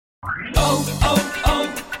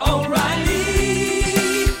O'Reilly!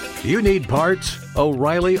 You need parts?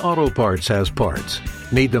 O'Reilly Auto Parts has parts.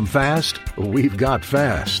 Need them fast? We've got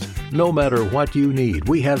fast. No matter what you need,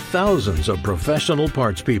 we have thousands of professional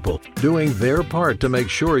parts people doing their part to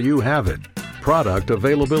make sure you have it. Product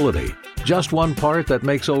availability. Just one part that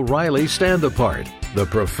makes O'Reilly stand apart. The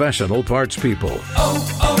professional parts people.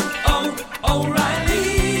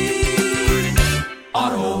 O'Reilly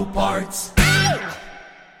Auto Parts.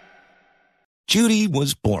 Judy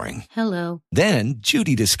was boring. Hello. Then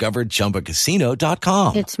Judy discovered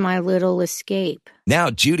ChumbaCasino.com. It's my little escape. Now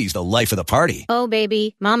Judy's the life of the party. Oh,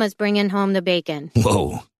 baby, mama's bringing home the bacon.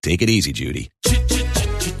 Whoa, take it easy, Judy.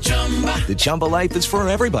 The Chumba life is for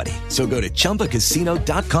everybody. So go to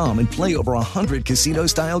ChumbaCasino.com and play over 100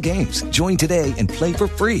 casino-style games. Join today and play for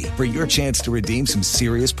free for your chance to redeem some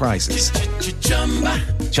serious prizes.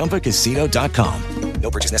 ChumbaCasino.com. No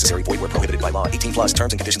purchase necessary. Void where prohibited by law. 18 plus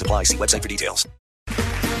terms and conditions apply. See website for details.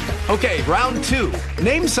 Okay, round two.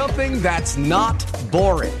 Name something that's not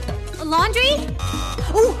boring. A laundry?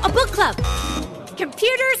 Ooh, a book club.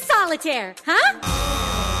 Computer solitaire, huh?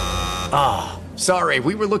 Ah, sorry.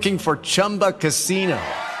 We were looking for Chumba Casino.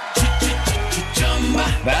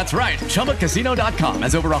 That's right. ChumbaCasino.com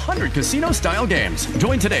has over 100 casino-style games.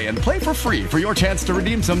 Join today and play for free for your chance to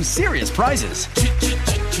redeem some serious prizes.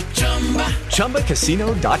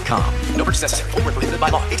 ChumbaCasino.com. No purchase necessary. Void where prohibited by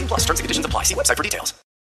law. 18 plus terms and conditions apply. See website for details.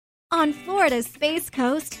 On Florida's Space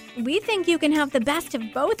Coast, we think you can have the best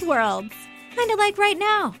of both worlds. Kind of like right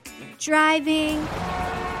now. Driving,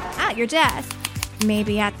 at your desk,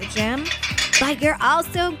 maybe at the gym, but you're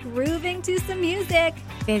also grooving to some music.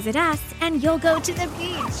 Visit us and you'll go to the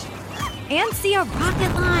beach and see a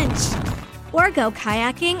rocket launch or go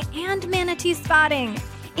kayaking and manatee spotting.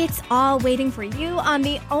 It's all waiting for you on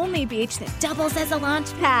the only beach that doubles as a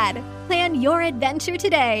launch pad. Plan your adventure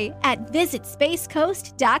today at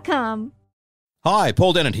visitspacecoast.com. Hi,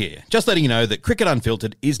 Paul Dennett here. Just letting you know that Cricket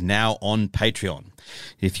Unfiltered is now on Patreon.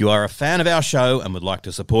 If you are a fan of our show and would like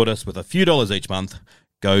to support us with a few dollars each month,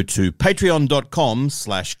 go to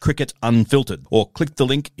patreon.com/cricketunfiltered or click the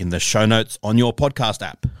link in the show notes on your podcast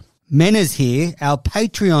app. Mena's here. Our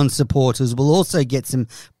Patreon supporters will also get some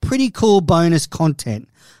pretty cool bonus content.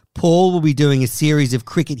 Paul will be doing a series of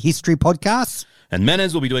cricket history podcasts. And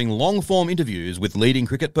Menas will be doing long-form interviews with leading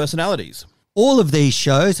cricket personalities. All of these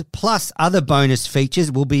shows, plus other bonus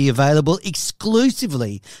features, will be available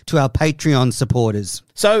exclusively to our Patreon supporters.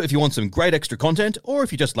 So if you want some great extra content, or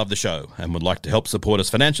if you just love the show and would like to help support us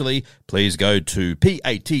financially, please go to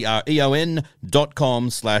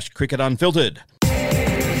patreon.com/cricketunfiltered.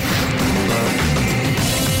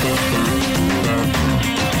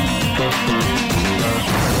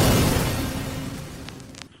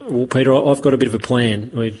 Well, Peter, I've got a bit of a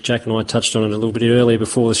plan. Jack and I touched on it a little bit earlier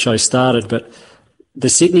before the show started, but the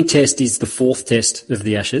Sydney test is the fourth test of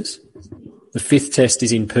the Ashes. The fifth test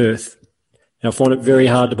is in Perth. And I find it very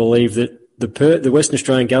hard to believe that the Western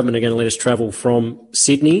Australian government are going to let us travel from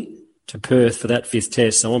Sydney to Perth for that fifth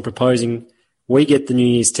test. So I'm proposing we get the New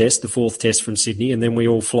Year's test, the fourth test from Sydney, and then we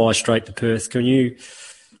all fly straight to Perth. Can you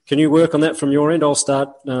work on that from your end? I'll start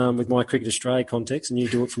with my Cricket Australia context, and you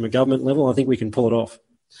do it from a government level. I think we can pull it off.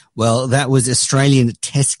 Well, that was Australian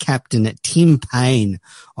Test captain Tim Paine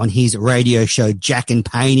on his radio show Jack and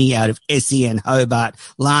Paine out of SEN Hobart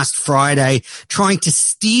last Friday, trying to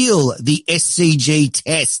steal the SCG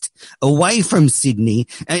test away from Sydney.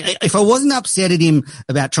 If I wasn't upset at him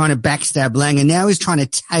about trying to backstab Langer, now he's trying to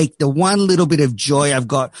take the one little bit of joy I've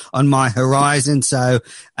got on my horizon. So,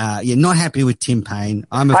 you're not happy with Tim Paine.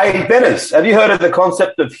 Hey, Benners, have you heard of the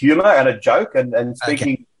concept of humour and a joke and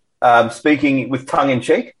speaking? Okay. Speaking with tongue in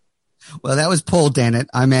cheek. Well, that was Paul Dennett.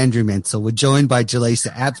 I'm Andrew Menzel. We're joined by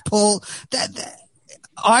Jaleesa Abs. Paul,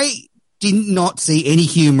 I did not see any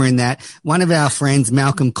humour in that. One of our friends,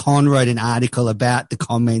 Malcolm Conn, wrote an article about the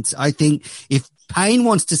comments. I think if Paine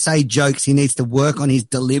wants to say jokes, he needs to work on his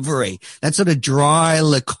delivery. That sort of dry,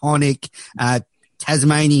 laconic,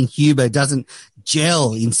 Tasmanian humour doesn't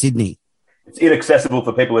gel in Sydney. It's inaccessible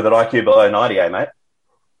for people with an IQ below 90, mate?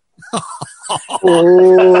 That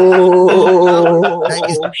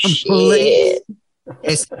is complete shit.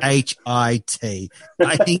 I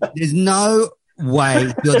think there's no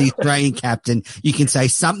way you're the Australian captain you can say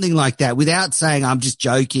something like that without saying I'm just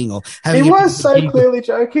joking or having. He was so clearly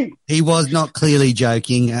joking. He was not clearly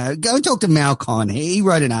joking. Go and talk to Mal Conn. He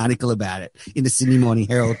wrote an article about it in the Sydney Morning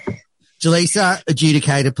Herald. Jaleesa,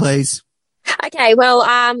 adjudicator, please. Okay, well,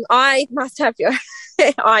 I must have your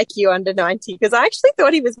IQ under 90 because I actually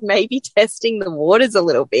thought he was maybe testing the waters a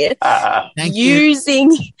little bit,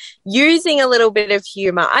 using a little bit of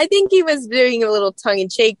humor. I think he was doing a little tongue in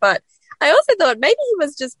cheek, but I also thought maybe he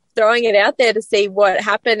was just throwing it out there to see what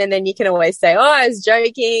happened, and then you can always say, "Oh, I was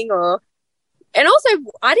joking," and also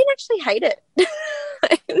I didn't actually hate it.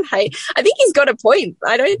 I think he's got a point.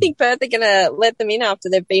 I don't think Perth are going to let them in after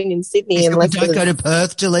they've been in Sydney. Unless don't go to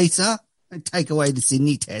Perth, Jaleesa. Don't take away the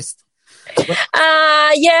Sydney test. Yeah.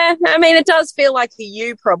 I mean, it does feel like a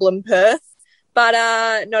you problem, Perth, but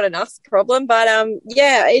not an us problem. But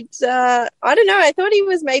yeah, it's I don't know. I thought he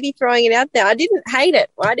was maybe throwing it out there. I didn't hate it.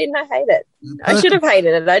 Why didn't I hate it? I should have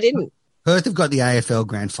hated it. I didn't. Perth have got the AFL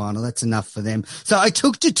Grand Final. That's enough for them. So I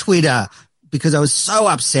took to Twitter because I was so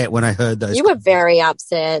upset when I heard those. You were very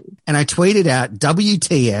upset. And I tweeted out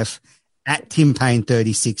WTF at Tim Paine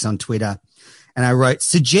 36 on Twitter. And I wrote,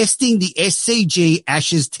 suggesting the SCG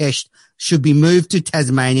Ashes test should be moved to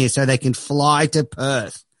Tasmania so they can fly to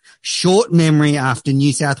Perth. Short memory after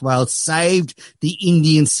New South Wales saved the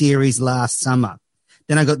Indian series last summer.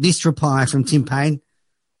 Then I got this reply from Tim Paine.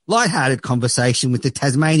 Lighthearted conversation with the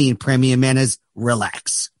Tasmanian Premier Manners.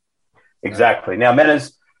 Relax. Exactly. Now,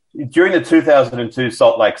 Manners, during the 2002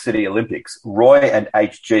 Salt Lake City Olympics, Roy and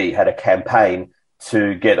HG had a campaign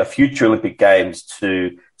to get a future Olympic Games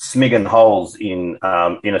to Smiggin Holes in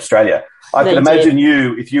Australia. I can imagine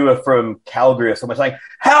you, if you were from Calgary or somewhere, saying,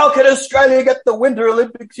 "How can Australia get the Winter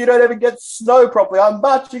Olympics? You don't even get snow properly. I'm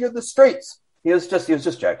marching in the streets." He was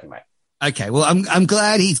just joking, mate. Okay, well, I'm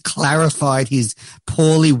glad he's clarified his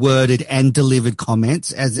poorly worded and delivered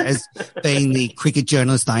comments. As being the cricket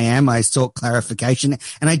journalist I am, I sought clarification.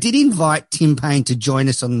 And I did invite Tim Paine to join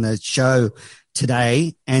us on the show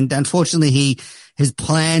today. And unfortunately, he has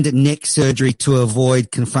planned neck surgery to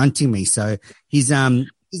avoid confronting me. So he's in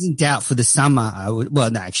doubt for the summer.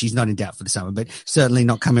 Well, no, actually, he's not in doubt for the summer, but certainly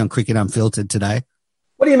not coming on Cricket Unfiltered today.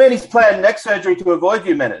 What do you mean he's planned neck surgery to avoid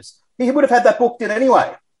you, Manners? He would have had that booked in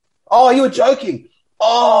anyway. Oh, you were joking.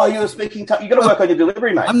 Oh, you were speaking. You've got to work on your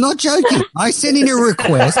delivery, mate. I'm not joking. I sent in a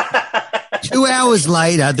request. 2 hours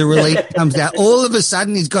later, the release comes out. All of a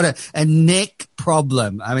sudden, he's got a neck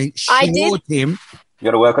problem. I mean, Tim. You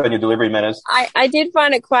got to work on your delivery, Manners. I did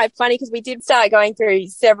find it quite funny because we did start going through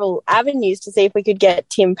several avenues to see if we could get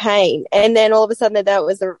Tim Paine. And then all of a sudden that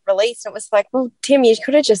was the release. And it was like, well, Tim, you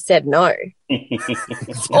could have just said no.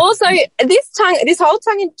 Also, this whole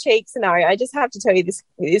tongue-in-cheek scenario, I just have to tell you, this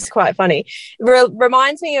is quite funny.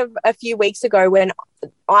 Reminds me of a few weeks ago when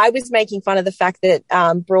I was making fun of the fact that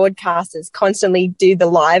broadcasters constantly do the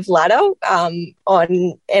live ladder on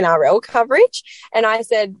NRL coverage, and I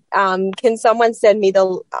said, "Can someone send me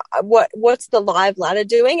the what's the live ladder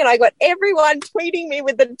doing?" And I got everyone tweeting me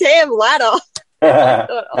with the damn ladder. I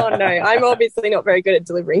thought, oh no, I'm obviously not very good at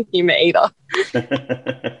delivering humour either.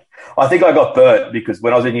 I think I got burnt because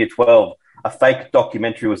when I was in year 12, a fake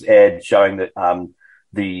documentary was aired showing that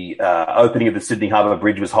the opening of the Sydney Harbour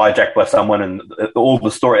Bridge was hijacked by someone, and all the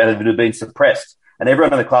story and it had been suppressed. And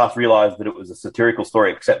everyone in the class realised that it was a satirical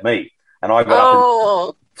story except me. And I got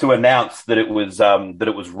up to announce that it was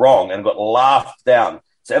wrong and got laughed down.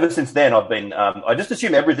 So ever since then, I've been I just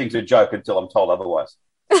assume everything's a joke until I'm told otherwise.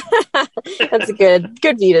 That's a good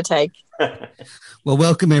view to take. Well,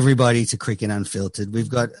 welcome everybody to Cricket Unfiltered. We've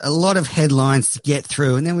got a lot of headlines to get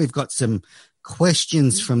through, and then we've got some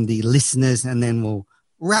questions from the listeners, and then we'll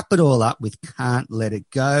wrap it all up with Can't Let It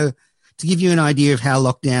Go. To give you an idea of how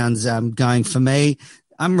lockdown's going for me,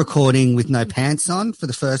 I'm recording with no pants on for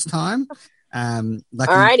the first time.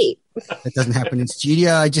 Alrighty. That doesn't happen in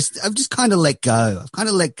studio. I've just kind of let go. I've kind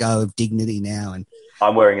of let go of dignity now. And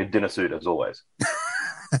I'm wearing a dinner suit as always.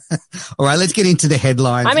 All right, let's get into the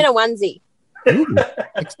headlines. I'm in a onesie. Ooh,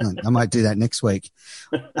 excellent. I might do that next week.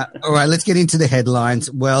 All right, let's get into the headlines.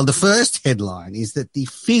 Well, the first headline is that the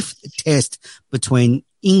fifth test between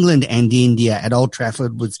England and India at Old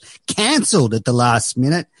Trafford was cancelled at the last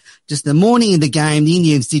minute. Just the morning of the game, the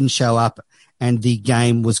Indians didn't show up and the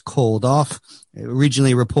game was called off.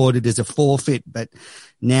 Originally reported as a forfeit, but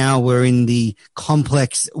now we're in the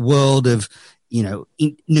complex world of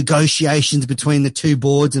negotiations between the two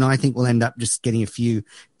boards, and I think we'll end up just getting a few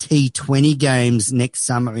T20 games next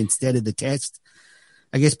summer instead of the test.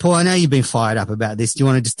 I guess, Paul, I know you've been fired up about this. Do you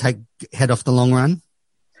want to just head off the long run?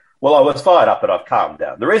 Well, I was fired up, but I've calmed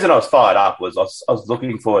down. The reason I was fired up was I was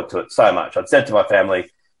looking forward to it so much. I'd said to my family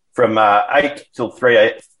from 8 p.m. till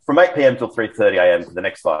 3:30 a.m. for the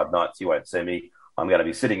next 5 nights, you won't see me. I'm going to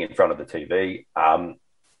be sitting in front of the TV.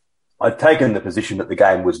 I'd taken the position that the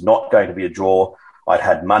game was not going to be a draw. I'd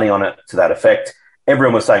had money on it to that effect.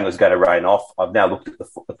 everyone was saying it was going to rain off. I've now looked at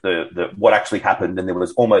the what actually happened, and there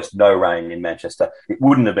was almost no rain in Manchester. It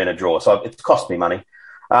wouldn't have been a draw, so it's cost me money.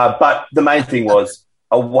 But the main thing was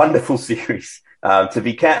a wonderful series to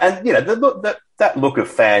be and that look of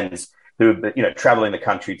fans who have traveling the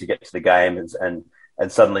country to get to the game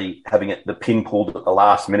and suddenly having the pin pulled at the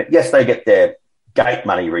last minute. Yes, they get their gate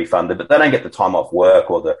money refunded, but they don't get the time off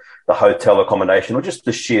work or the hotel accommodation or just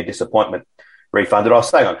the sheer disappointment refunded. I was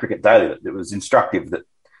saying on Cricket Daily that it was instructive that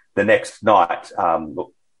the next night,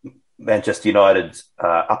 Manchester United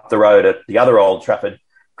up the road at the other Old Trafford,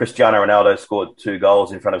 Cristiano Ronaldo scored 2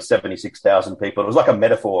 goals in front of 76,000 people. It was like a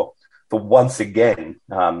metaphor for once again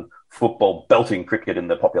football belting cricket in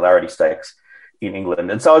the popularity stakes in England.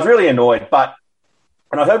 And so I was really annoyed.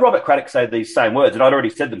 And I heard Robert Craddock say these same words, and I'd already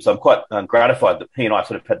said them, so I'm quite gratified that he and I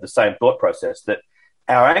sort of had the same thought process, that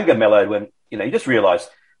our anger mellowed when, you just realise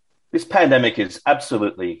this pandemic is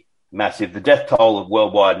absolutely massive. The death toll of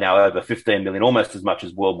worldwide now over 15 million, almost as much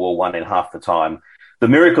as World War I in half the time. The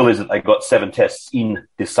miracle is that they got 7 tests in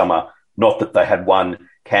this summer, not that they had 1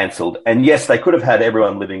 cancelled. And yes, they could have had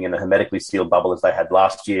everyone living in a hermetically sealed bubble as they had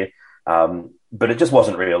last year, but it just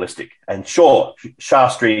wasn't realistic. And sure,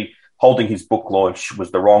 Shastri holding his book launch was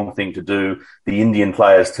the wrong thing to do. The Indian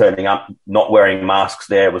players turning up, not wearing masks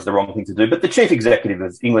there was the wrong thing to do. But the chief executive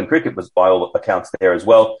of England cricket was, by all accounts, there as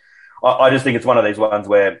well. I just think it's one of these ones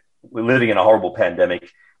where we're living in a horrible pandemic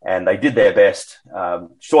and they did their best,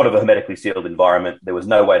 short of a hermetically sealed environment. There was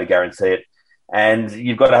no way to guarantee it. And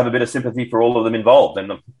you've got to have a bit of sympathy for all of them involved.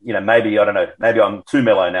 And, maybe, I don't know, maybe I'm too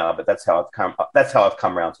mellow now, but that's how I've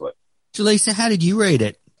come around to it. Jaleesa, how did you read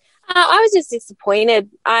it? I was just disappointed.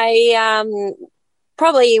 I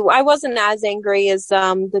wasn't as angry as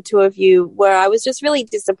the two of you were. I was just really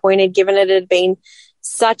disappointed, given it had been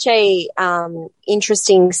such a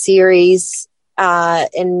interesting series,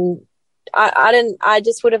 and I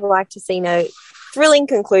just would have liked to seen a thrilling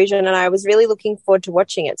conclusion, and I was really looking forward to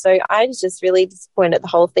watching it. So I was just really disappointed at the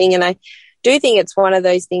whole thing, and I do think it's one of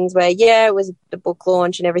those things where, it was the book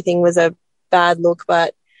launch and everything was a bad look,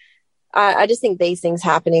 but I just think these things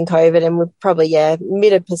happen in COVID, and we're probably,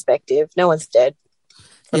 mid perspective. No one's dead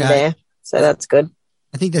from there. So that's good.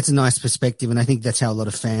 I think that's a nice perspective, and I think that's how a lot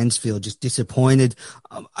of fans feel, just disappointed.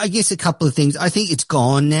 I guess a couple of things. I think it's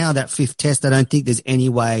gone now, that 5th test. I don't think there's any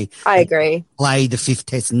way. I agree. Play the 5th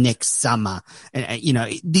test next summer. And,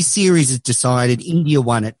 this series is decided. India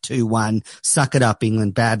won it 2-1. Suck it up,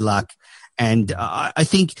 England. Bad luck. And I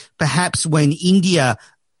think perhaps when India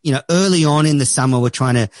early on in the summer, we're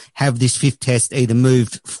trying to have this 5th test either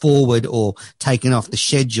moved forward or taken off the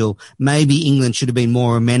schedule. Maybe England should have been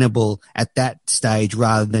more amenable at that stage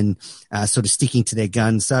rather than sort of sticking to their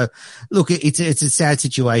guns. So, look, it's a sad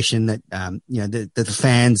situation that, the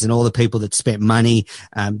fans and all the people that spent money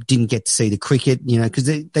didn't get to see the cricket, because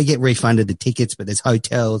they get refunded the tickets, but there's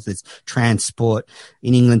hotels, there's transport.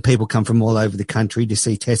 In England, people come from all over the country to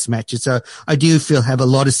see test matches. So I do have a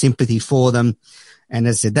lot of sympathy for them. And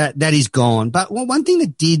as I said, that is gone. But one thing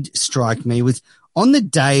that did strike me was on the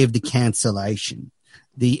day of the cancellation,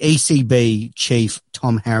 the ECB chief,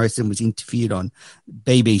 Tom Harrison, was interviewed on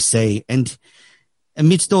BBC. And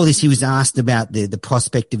amidst all this, he was asked about the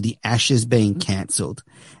prospect of the Ashes being cancelled.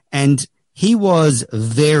 And he was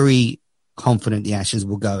very confident the Ashes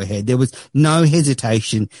will go ahead. There was no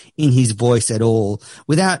hesitation in his voice at all.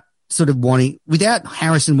 Without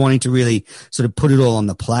Harrison wanting to really sort of put it all on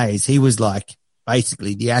the players, he was like,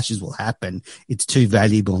 basically, the Ashes will happen. It's too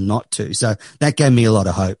valuable not to. So that gave me a lot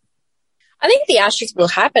of hope. I think the Ashes will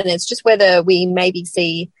happen. It's just whether we maybe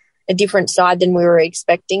see a different side than we were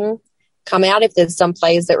expecting come out. If there's some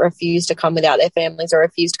players that refuse to come without their families or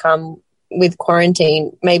refuse to come with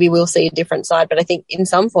quarantine, maybe we'll see a different side. But I think in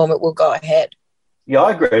some form it will go ahead. Yeah,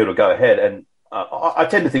 I agree it'll go ahead. And I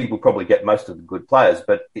tend to think we'll probably get most of the good players,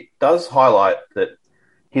 but it does highlight that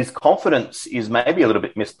his confidence is maybe a little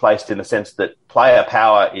bit misplaced in the sense that player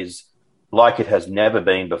power is like it has never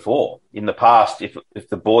been before. In the past, if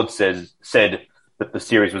the board said that the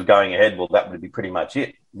series was going ahead, well, that would be pretty much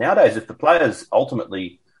it. Nowadays, if the players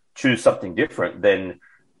ultimately choose something different, then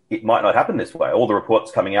it might not happen this way. All the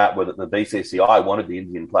reports coming out were that the BCCI wanted the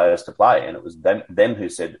Indian players to play, and it was them who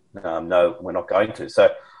said, no, we're not going to. So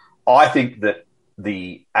I think that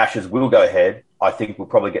the Ashes will go ahead. I think we'll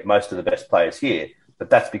probably get most of the best players here. But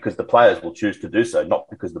that's because the players will choose to do so, not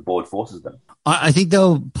because the board forces them. I think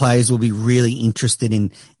the players will be really interested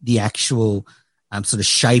in the actual sort of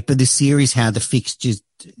shape of the series, how the fixtures,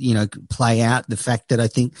 play out. The fact that I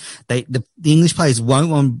think the English players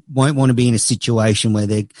won't want to be in a situation where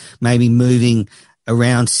they're maybe moving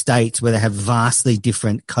around states where they have vastly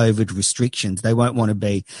different COVID restrictions. They won't want to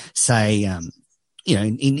be, say,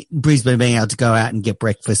 in Brisbane being able to go out and get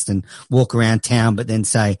breakfast and walk around town, but then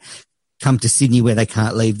say, come to Sydney where they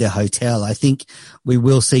can't leave their hotel. I think we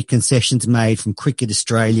will see concessions made from Cricket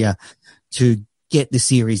Australia to get the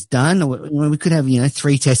series done. We could have,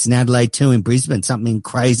 3 tests in Adelaide, 2 in Brisbane, something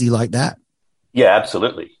crazy like that. Yeah,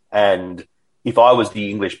 absolutely. And if I was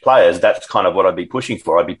the English players, that's kind of what I'd be pushing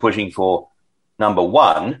for. I'd be pushing for, number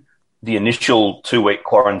one, the initial 2-week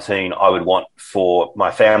quarantine I would want for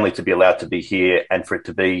my family to be allowed to be here and for it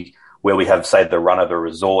to be where we have, say, the run of a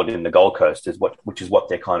resort in the Gold Coast, which is what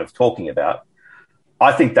they're kind of talking about.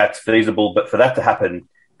 I think that's feasible, but for that to happen,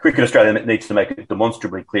 Cricket Australia needs to make it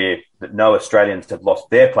demonstrably clear that no Australians have lost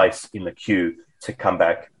their place in the queue to come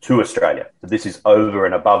back to Australia. So this is over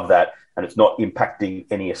and above that, and it's not impacting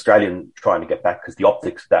any Australian trying to get back, because the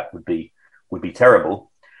optics of that would be terrible.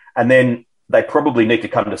 And then they probably need to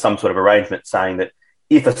come to some sort of arrangement saying that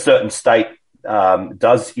if a certain state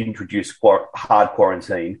does introduce hard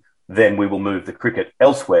quarantine, then we will move the cricket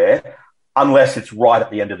elsewhere, unless it's right at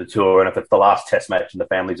the end of the tour. And if it's the last test match and the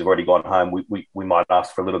families have already gone home, we might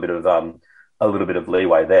ask for a little bit of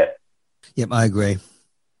leeway there. Yep, I agree.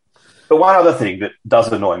 But one other thing that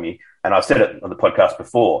does annoy me, and I've said it on the podcast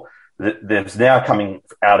before, that there's now coming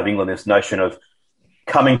out of England this notion of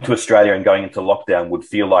coming to Australia and going into lockdown would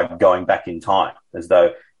feel like going back in time, as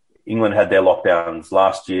though England had their lockdowns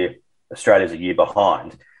last year, Australia's a year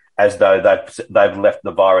behind, as though they've left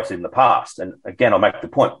the virus in the past. And again, I'll make the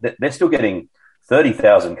point that they're still getting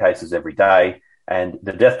 30,000 cases every day, and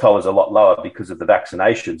the death toll is a lot lower because of the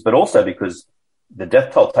vaccinations, but also because the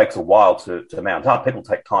death toll takes a while to mount up. People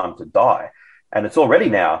take time to die. And it's already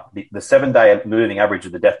now, the 7-day moving average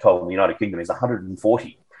of the death toll in the United Kingdom is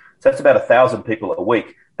 140. So that's about 1,000 people a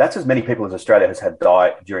week. That's as many people as Australia has had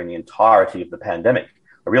die during the entirety of the pandemic.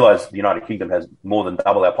 I realise the United Kingdom has more than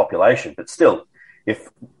double our population, but still, if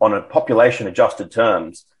on a population adjusted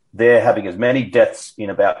terms, they're having as many deaths in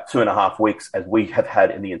about 2.5 weeks as we have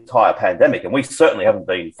had in the entire pandemic, and we certainly haven't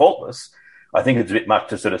been faultless, I think it's a bit much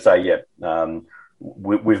to sort of say,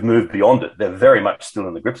 we've moved beyond it. They're very much still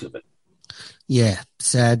in the grips of it. Yeah,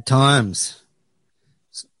 sad times.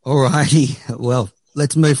 All righty. Well,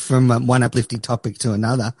 let's move from one uplifting topic to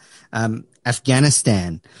another.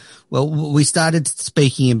 Afghanistan. Well, we started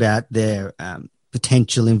speaking about their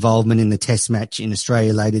potential involvement in the test match in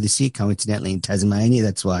Australia later this year, coincidentally in Tasmania.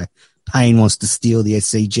 That's why Paine wants to steal the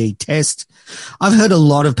SCG test. I've heard a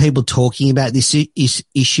lot of people talking about this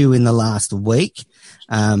issue in the last week.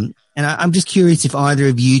 And I'm just curious if either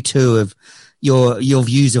of you two have your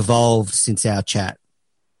views evolved since our chat.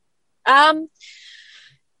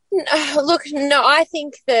 Look, no, I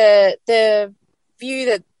think the view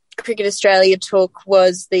that Cricket Australia took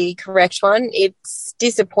was the correct one. It's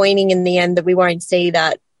disappointing in the end that we won't see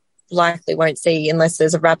that, likely won't see, unless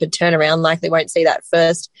there's a rapid turnaround, likely won't see that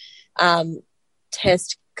first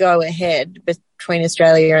test go ahead between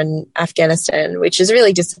Australia and Afghanistan, which is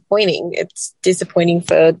really disappointing. It's disappointing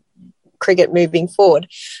for cricket moving forward.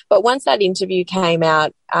 But once that interview came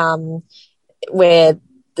out where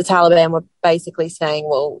the Taliban were basically saying,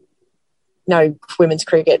 well, no, women's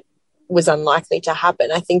cricket was unlikely to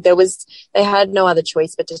happen, I think they had no other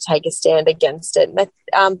choice but to take a stand against it.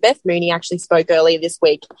 Beth Mooney actually spoke earlier this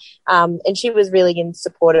week, and she was really in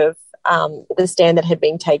support of the stand that had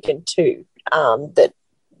been taken too, that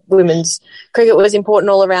women's cricket was important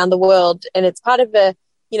all around the world, and it's part of a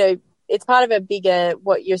bigger,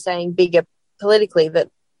 what you're saying, bigger politically, that,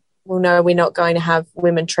 well, no, we're not going to have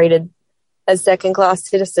women treated as second-class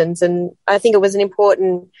citizens. And I think it was an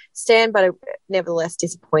important stand, but nevertheless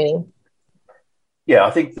disappointing. Yeah,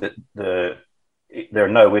 I think that there are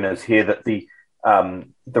no winners here. That the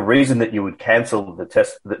reason that you would cancel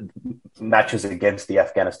the matches against the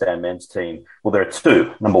Afghanistan men's team, well, there are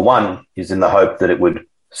two. Number one is in the hope that it would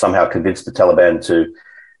somehow convince the Taliban to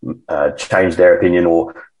change their opinion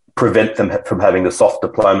or prevent them from having the soft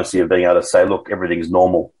diplomacy of being able to say, look, everything's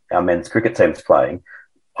normal, our men's cricket team's playing.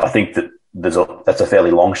 I think that that's a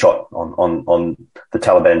fairly long shot on the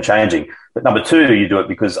Taliban changing. But number two, you do it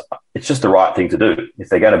because it's just the right thing to do. If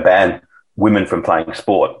they're going to ban women from playing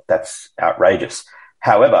sport, that's outrageous.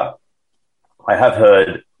 However, I have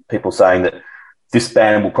heard people saying that this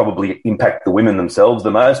ban will probably impact the women themselves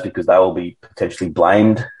the most because they will be potentially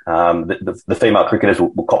blamed. The female cricketers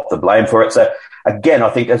will cop the blame for it. So again,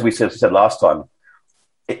 I think, as we said last time,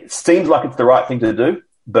 it seems like it's the right thing to do,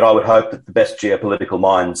 but I would hope that the best geopolitical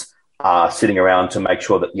minds are sitting around to make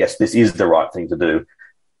sure that, yes, this is the right thing to do.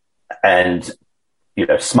 And,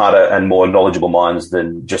 smarter and more knowledgeable minds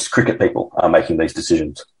than just cricket people are making these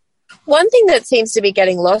decisions. One thing that seems to be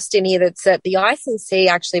getting lost in here that's that the ICC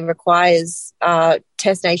actually requires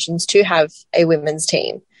test nations to have a women's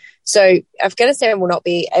team. So Afghanistan will not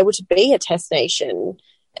be able to be a test nation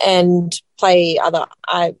and play other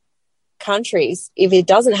countries if it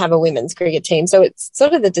doesn't have a women's cricket team. So it's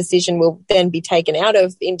sort of the decision will then be taken out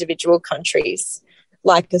of individual countries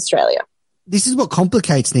like Australia. This is what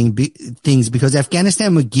complicates things because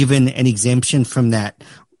Afghanistan were given an exemption from that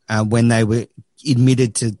when they were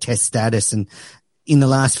admitted to test status. And in the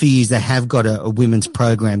last few years, they have got a women's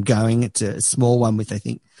program going. It's a small one with, I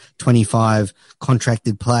think, 25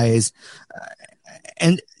 contracted players.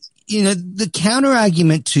 And, you know, the counter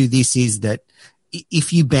argument to this is that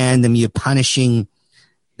if you ban them, you're punishing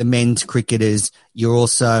the men's cricketers. You're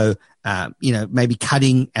also, maybe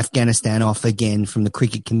cutting Afghanistan off again from the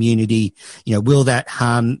cricket community. You know, will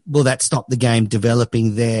that stop the game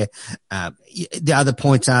developing there? The other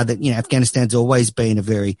points are that, you know, Afghanistan's always been a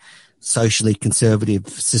very socially conservative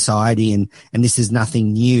society and this is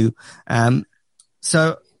nothing new.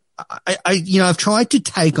 So I've tried to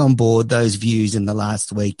take on board those views in the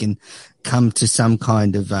last week and come to some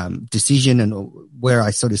kind of decision and where I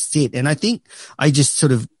sort of sit. And I think I just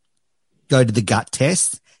sort of go to the gut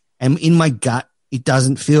test. And in my gut, it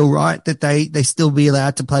doesn't feel right that they still be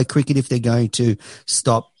allowed to play cricket if they're going to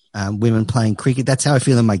stop women playing cricket. That's how I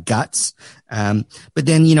feel in my guts. But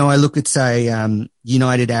then, you know, I look at, say,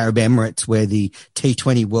 United Arab Emirates where the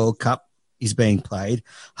T20 World Cup is being played.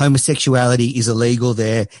 Homosexuality is illegal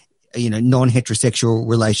there. You know, non-heterosexual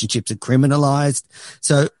relationships are criminalized.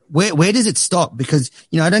 So where does it stop? Because,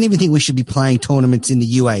 you know, I don't even think we should be playing tournaments in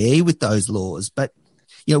the UAE with those laws. But,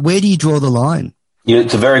 you know, where do you draw the line? Yeah,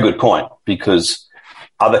 it's a very good point because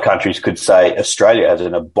other countries could say Australia has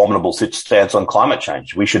an abominable stance on climate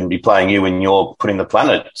change. We shouldn't be playing you when you're putting the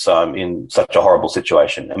planet in such a horrible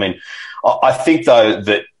situation. I mean, I think, though,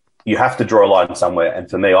 that you have to draw a line somewhere. And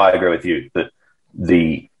for me, I agree with you that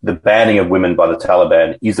the banning of women by the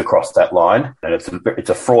Taliban is across that line. And it's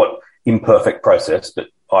a fraught, imperfect process. But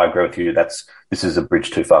I agree with you. This is a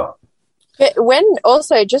bridge too far. When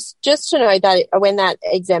also just to know that when that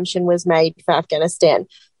exemption was made for Afghanistan,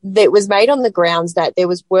 that was made on the grounds that there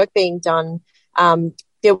was work being done.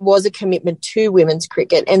 There was a commitment to women's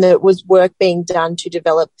cricket, and there was work being done to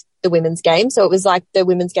develop the women's game. So it was like the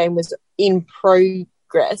women's game was in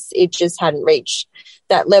progress; it just hadn't reached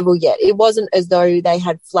that level yet. It wasn't as though they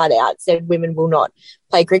had flat out said women will not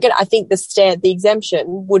play cricket. I think the exemption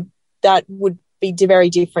would be very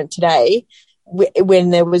different today,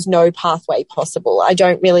 when there was no pathway possible. I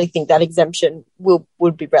don't really think that exemption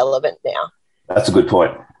would be relevant now. That's a good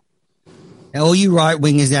point. Now, all you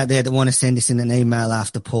right-wingers out there that want to send us in an email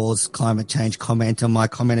after Paul's climate change comment on my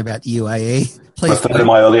comment about the UAE, please refer to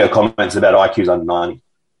my earlier comments about IQs under 90.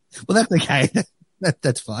 Well, that's okay.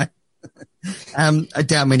 That's fine. I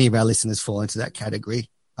doubt many of our listeners fall into that category.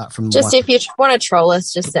 Just if you want to troll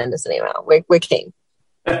us, just send us an email. We're keen.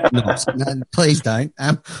 No, please don't.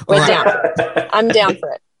 We're down. I'm down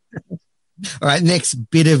for it. All right, next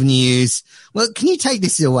bit of news. Well, can you take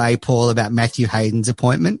this away, Paul, about Matthew Hayden's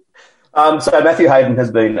appointment? So Matthew Hayden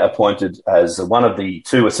has been appointed as one of the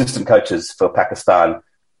two assistant coaches for Pakistan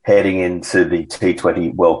heading into the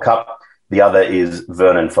T20 World Cup. The other is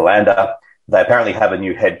Vernon Philander. They apparently have a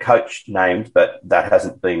new head coach named, but that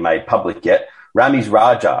hasn't been made public yet. Ramiz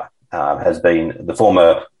Raja has been the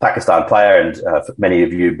former Pakistan player, and many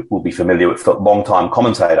of you will be familiar with the long-time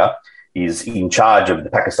commentator, is in charge of the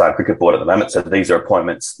Pakistan Cricket Board at the moment. So these are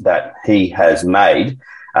appointments that he has made.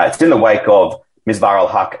 It's in the wake of Misbah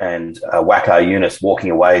al-Haq and Waqar Yunus walking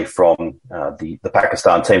away from the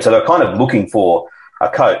Pakistan team. So they're kind of looking for a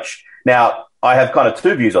coach. Now, I have kind of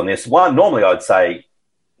two views on this. One, normally I would say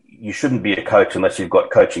you shouldn't be a coach unless you've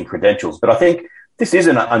got coaching credentials. But I think this is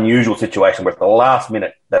an unusual situation where at the last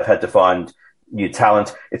minute they've had to find new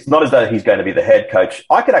talent. It's not as though he's going to be the head coach.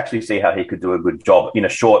 I could actually see how he could do a good job in a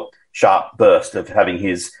short, sharp burst of having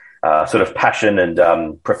his sort of passion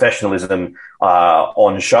and professionalism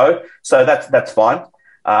on show. So that's fine.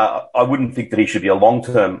 I wouldn't think that he should be a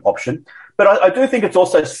long-term option. But I do think it's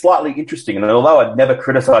also slightly interesting. And although I'd never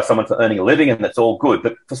criticise someone for earning a living, and that's all good,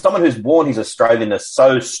 but for someone who's worn his Australianness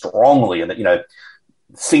so strongly and that, you know,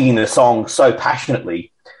 singing the song so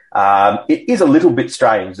passionately, it is a little bit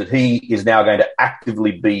strange that he is now going to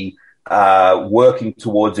actively be working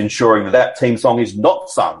towards ensuring that that team song is not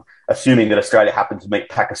sung, assuming that Australia happened to meet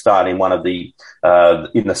Pakistan in one of the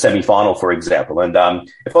in the semi-final, for example. And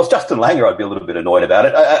if I was Justin Langer, I'd be a little bit annoyed about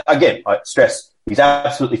it. Again, I stress he's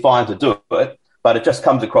absolutely fine to do it, but it just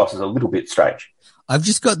comes across as a little bit strange. I've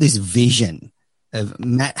just got this vision of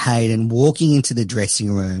Matt Hayden walking into the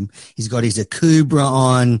dressing room. He's got his Akubra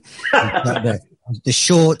on, he's got the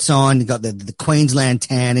shorts on, he's got the Queensland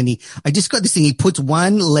tan, and I just got this thing. He puts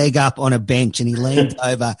one leg up on a bench and he leans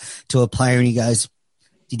over to a player and he goes,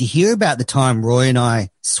 "Did you hear about the time Roy and I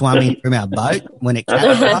swam in from our boat when it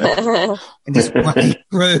capsized?" And just running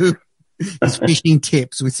through his fishing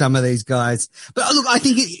tips with some of these guys. But look, I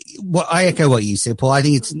think I echo what you said, Paul. I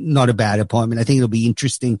think it's not a bad appointment. I think it'll be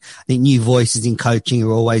interesting. I think new voices in coaching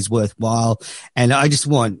are always worthwhile. And I just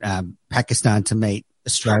want Pakistan to meet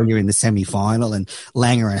Australia in the semi-final and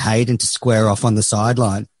Langer and Hayden to square off on the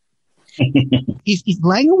sideline. If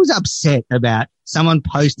Langer was upset about someone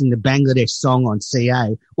posting the Bangladesh song on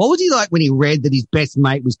CA, what was he like when he read that his best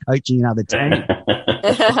mate was coaching another team?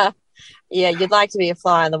 Yeah, you'd like to be a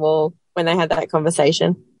fly on the wall when they had that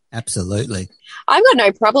conversation. Absolutely. I've got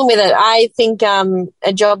no problem with it. I think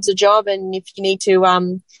a job's a job, and if you need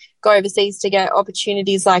to go overseas to get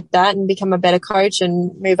opportunities like that and become a better coach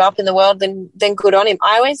and move up in the world, then good on him.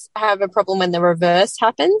 I always have a problem when the reverse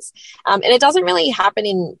happens, and it doesn't really happen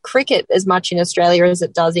in cricket as much in Australia as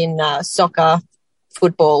it does in soccer,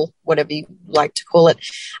 football, whatever you like to call it,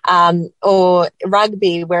 or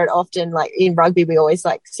rugby, where it often, like in rugby, we always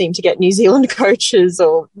seem to get New Zealand coaches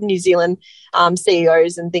or New Zealand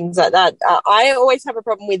CEOs and things like that. I always have a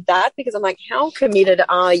problem with that because I'm like, how committed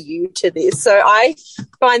are you to this? So I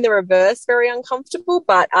find the reverse very uncomfortable,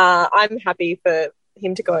 but I'm happy for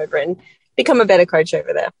him to go over and become a better coach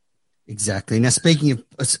over there. Exactly. Now, speaking of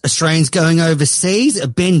Australians going overseas,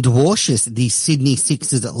 Ben Dwarshuis, the Sydney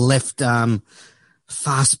Sixers left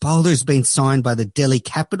fast bowler, has been signed by the Delhi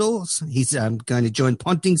Capitals. He's going to join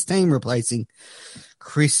Ponting's team, replacing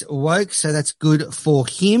Chris Woke. So that's good for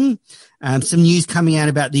him. Some news coming out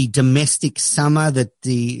about the domestic summer, that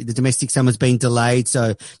the domestic summer's been delayed.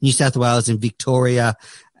 So New South Wales and Victoria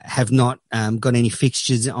have not got any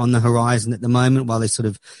fixtures on the horizon at the moment while they sort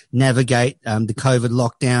of navigate the COVID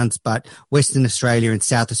lockdowns. But Western Australia and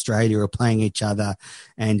South Australia are playing each other,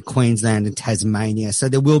 and Queensland and Tasmania. So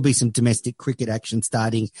there will be some domestic cricket action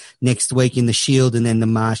starting next week in the Shield and then the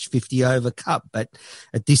Marsh 50 Over Cup. But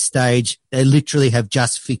at this stage, they literally have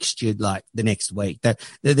just fixtured like the next week.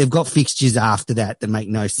 They've got fixtures after that make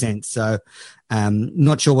no sense. So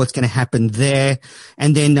not sure what's going to happen there.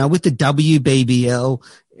 And then with the WBBL,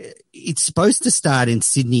 it's supposed to start in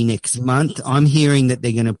Sydney next month. I'm hearing that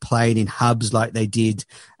they're going to play it in hubs like they did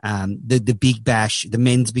the Big Bash, the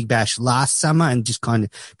men's Big Bash last summer, and just kind of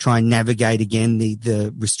try and navigate again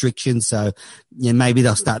the restrictions. So maybe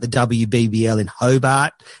they'll start the WBBL in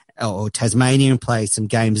Hobart or Tasmania and play some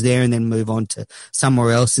games there, and then move on to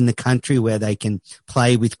somewhere else in the country where they can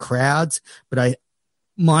play with crowds. But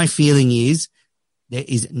my feeling is there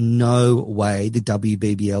is no way the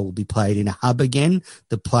WBBL will be played in a hub again.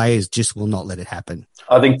 The players just will not let it happen.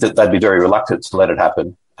 I think that they'd be very reluctant to let it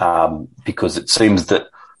happen because it seems that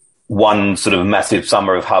one sort of massive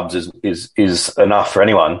summer of hubs is enough for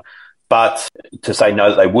anyone. But to say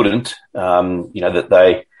no, that they wouldn't,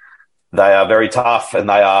 that they are very tough, and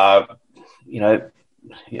they are, I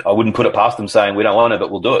wouldn't put it past them saying we don't want it, but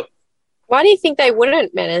we'll do it. Why do you think they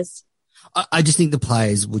wouldn't, Menace? I just think the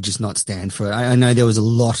players would just not stand for it. I know there was a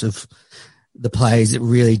lot of the players that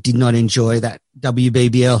really did not enjoy that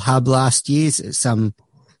WBBL hub last year. Some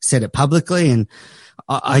said it publicly, and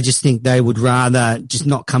I just think they would rather just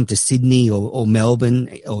not come to Sydney or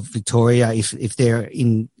Melbourne or Victoria if they're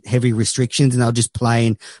in heavy restrictions, and they'll just play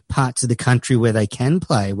in parts of the country where they can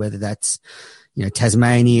play, whether that's,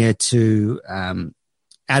 Tasmania to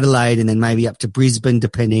Adelaide and then maybe up to Brisbane,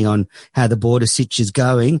 depending on how the border sitch is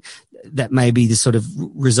going. That may be the sort of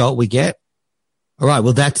result we get. All right,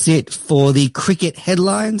 well, that's it for the cricket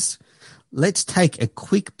headlines. Let's take a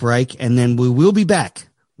quick break, and then we will be back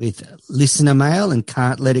with listener mail and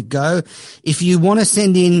Can't Let It Go. If you want to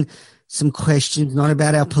send in some questions, not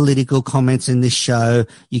about our political comments in this show,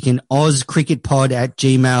 you can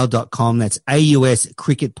auscricketpod@gmail.com. That's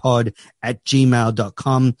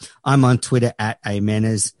auscricketpod@gmail.com. I'm on Twitter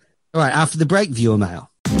 @amenas. All right, after the break, viewer mail.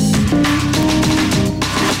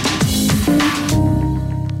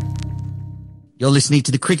 You're listening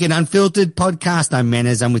to the Cricket Unfiltered podcast. I'm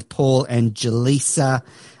Menas. I'm with Paul and Jaleesa.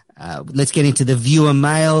 Let's get into the viewer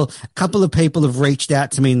mail. A couple of people have reached out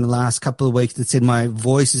to me in the last couple of weeks and said my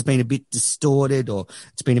voice has been a bit distorted or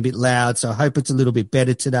it's been a bit loud. So I hope it's a little bit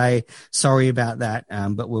better today. Sorry about that.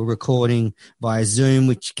 But we're recording via Zoom,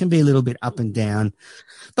 which can be a little bit up and down,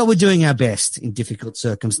 but we're doing our best in difficult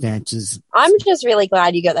circumstances. I'm just really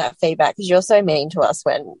glad you got that feedback because you're so mean to us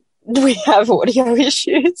when we have audio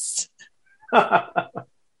issues. So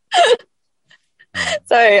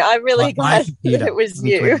I'm really glad that it was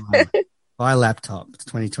you. Buy a laptop. It's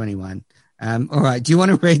 2021. All right. Do you want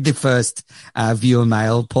to read the first viewer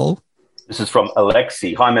mail, Paul? This is from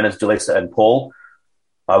Alexi. Hi, Menas, Jalisa and Paul.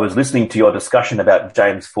 I was listening to your discussion about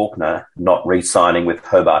James Faulkner not re-signing with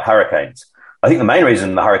Hobart Hurricanes. I think the main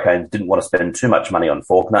reason the Hurricanes didn't want to spend too much money on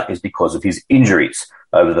Faulkner is because of his injuries.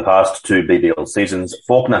 Over the past 2 BBL seasons,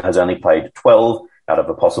 Faulkner has only played 12 out of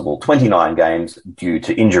a possible 29 games due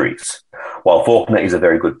to injuries. While Faulkner is a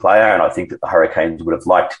very good player, and I think that the Hurricanes would have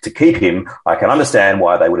liked to keep him, I can understand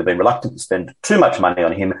why they would have been reluctant to spend too much money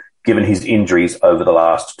on him given his injuries over the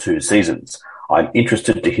last 2 seasons. I'm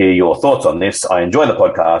interested to hear your thoughts on this. I enjoy the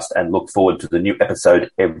podcast and look forward to the new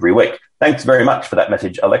episode every week. Thanks very much for that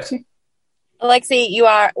message, Alexi. Alexi, you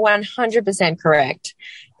are 100% correct.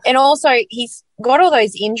 And also, he's got all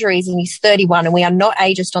those injuries and he's 31, and we are not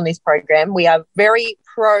ageist on this program. We are very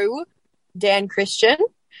pro Dan Christian.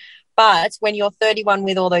 But when you're 31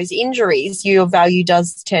 with all those injuries, your value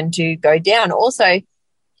does tend to go down. Also,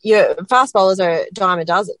 your fast bowlers are a dime a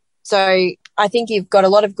dozen. So I think you've got a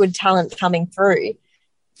lot of good talent coming through,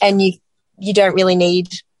 and you don't really need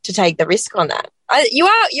to take the risk on that.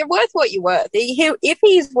 You're worth what you're worth. If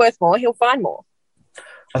he's worth more, he'll find more.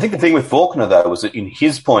 I think the thing with Faulkner, though, was that in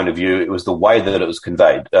his point of view, it was the way that it was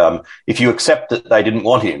conveyed. If you accept that they didn't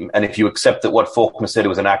want him, and if you accept that what Faulkner said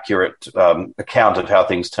was an accurate account of how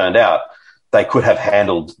things turned out, they could have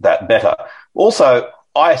handled that better. Also,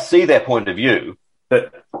 I see their point of view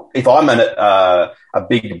that if I'm a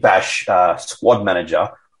big bash squad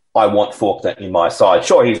manager, I want Faulkner in my side.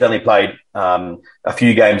 Sure, he's only played a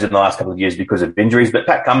few games in the last couple of years because of injuries, but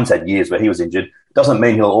Pat Cummins had years where he was injured. Doesn't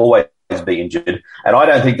mean he'll always be injured. And I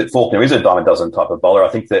don't think that Faulkner is a dime a dozen type of bowler. I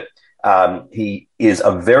think that he is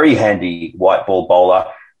a very handy white ball bowler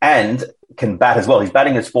and can bat as well. His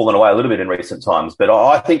batting has fallen away a little bit in recent times, but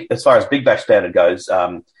I think as far as Big Bash standard goes,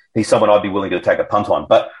 he's someone I'd be willing to take a punt on.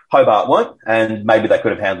 But Hobart won't, and maybe they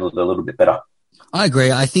could have handled it a little bit better. I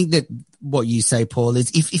agree. I think that what you say, Paul,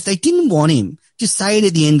 is if they didn't want him, just say it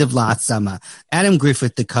at the end of last summer. Adam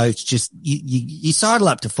Griffith, the coach, just you sidle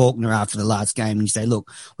up to Faulkner after the last game and you say,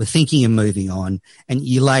 look, we're thinking of moving on, and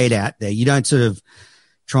you lay it out there. You don't sort of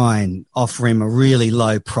try and offer him a really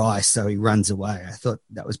low price so he runs away. I thought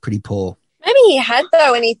that was pretty poor. Maybe he had,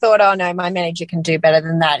 though, and he thought, oh, no, my manager can do better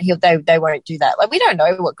than that. They won't do that. Like, we don't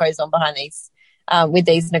know what goes on behind these with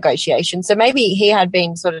these negotiations. So maybe he had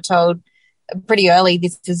been sort of told pretty early,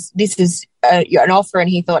 this is an offer, and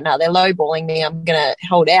he thought, no, they're lowballing me, I'm going to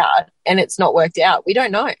hold out, and it's not worked out. We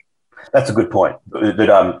don't know. That's a good point. That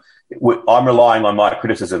I'm relying on my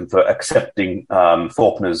criticism for accepting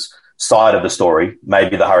Faulkner's side of the story.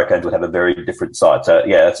 Maybe the Hurricanes would have a very different side. So,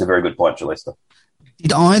 yeah, that's a very good point, Jalisa.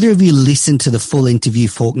 Did either of you listen to the full interview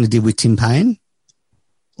Faulkner did with Tim Paine?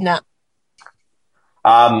 No.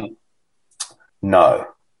 No.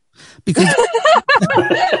 Because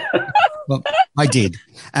well, I did.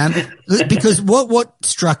 Because what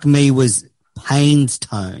struck me was Payne's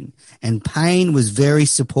tone, and Paine was very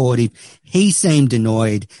supportive. He seemed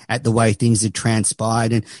annoyed at the way things had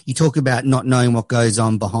transpired, and you talk about not knowing what goes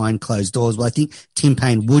on behind closed doors. Well, I think Tim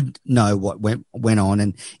Paine would know what went on,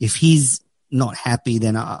 and if he's not happy,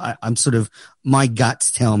 then I'm sort of, my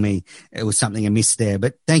guts tell me it was something amiss there.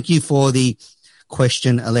 But thank you for the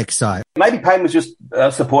question, Alexei. Maybe Paine was just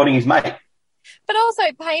supporting his mate. But also,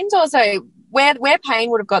 Payne's also, where Paine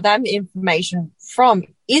would have got that information from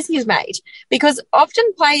is his mate. Because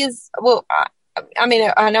often players, well, I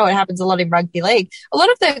mean, I know it happens a lot in rugby league. A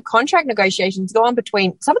lot of the contract negotiations go on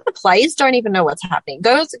between, some of the players don't even know what's happening.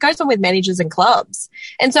 It goes on with managers and clubs.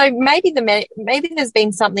 And so maybe there's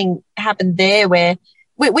been something happened there where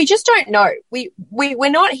we just don't know. We're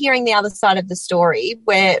not hearing the other side of the story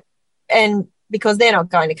because they're not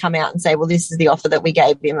going to come out and say, well, this is the offer that we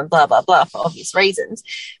gave him and blah, blah, blah, for obvious reasons.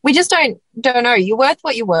 We just don't know. You're worth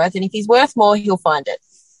what you're worth, and if he's worth more, he'll find it.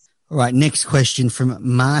 All right, next question from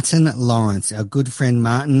Martin Lawrence, our good friend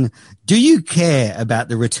Martin. Do you care about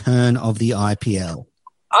the return of the IPL?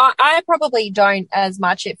 I probably don't as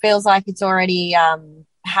much. It feels like it's already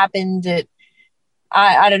happened.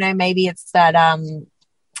 I don't know, maybe it's that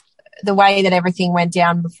the way that everything went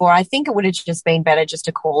down before. I think it would have just been better just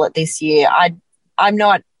to call it this year. I'm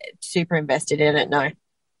not super invested in it, no.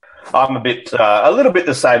 I'm a little bit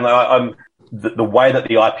the same. The way that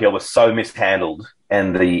the IPL was so mishandled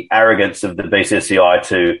and the arrogance of the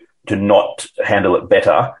BCCI to not handle it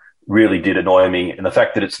better really did annoy me. And the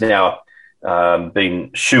fact that it's now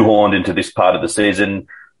been shoehorned into this part of the season,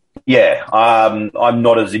 I'm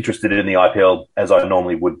not as interested in the IPL as I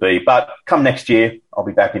normally would be. But come next year, I'll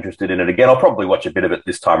be back interested in it again. I'll probably watch a bit of it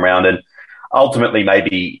this time round. And ultimately,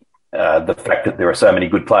 maybe the fact that there are so many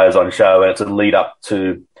good players on show and it's a lead up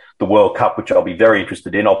to the World Cup, which I'll be very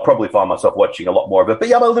interested in. I'll probably find myself watching a lot more of it. But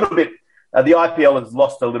yeah, I'm a little bit. The IPL has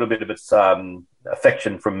lost a little bit of its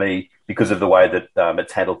affection from me because of the way that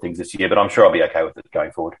it's handled things this year. But I'm sure I'll be okay with it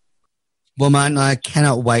going forward. Well, Martin, I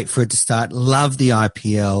cannot wait for it to start. Love the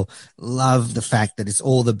IPL. Love the fact that it's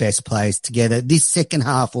all the best players together. This second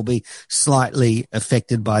half will be slightly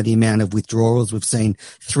affected by the amount of withdrawals. We've seen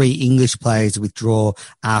 3 English players withdraw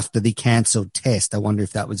after the cancelled test. I wonder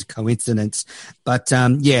if that was a coincidence. But,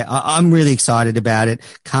 I'm really excited about it.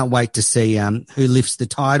 Can't wait to see who lifts the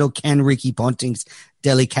title. Can Ricky Ponting's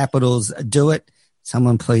Delhi Capitals do it?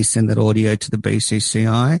 Someone please send that audio to the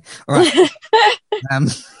BCCI. All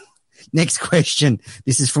right. Next question.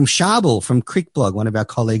 This is from Sharbel from Crickblog, one of our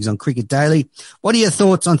colleagues on Cricket Daily. What are your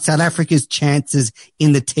thoughts on South Africa's chances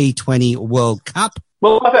in the T20 World Cup?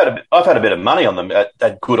 Well, I've had a bit of money on them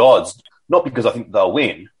at good odds, not because I think they'll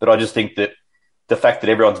win, but I just think that the fact that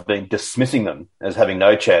everyone's been dismissing them as having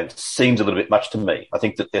no chance seems a little bit much to me. I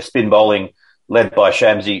think that their spin bowling, led by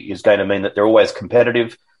Shamsi, is going to mean that they're always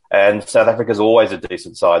competitive, and South Africa's always a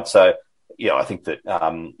decent side. So, yeah, I think that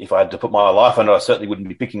if I had to put my life on it, I certainly wouldn't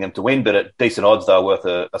be picking them to win, but at decent odds, they're worth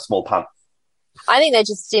a small punt. I think they're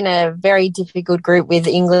just in a very difficult group with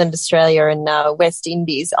England, Australia and West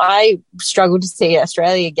Indies. I struggle to see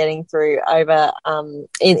Australia getting through over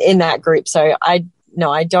in that group. So I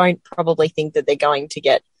don't probably think that they're going to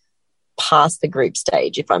get past the group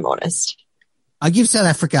stage, if I'm honest. I give South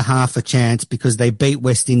Africa half a chance because they beat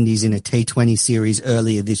West Indies in a T20 series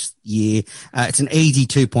earlier this year. It's an easy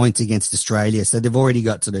 2 points against Australia, so they've already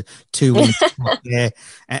got sort of 2 wins there,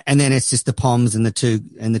 and then it's just the Poms and the two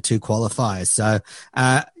qualifiers. So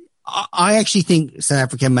I actually think South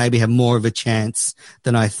Africa maybe have more of a chance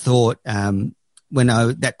than I thought when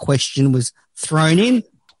that question was thrown in.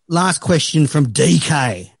 Last question from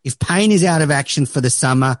DK: if Paine is out of action for the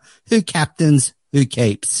summer, who captains? Who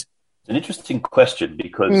keeps? An interesting question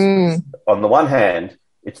because on the one hand,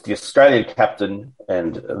 it's the Australian captain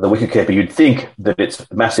and the wicketkeeper. You'd think that it's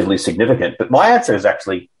massively significant, but my answer is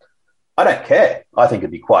actually, I don't care. I think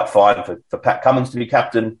it'd be quite fine for Pat Cummins to be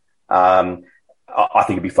captain. I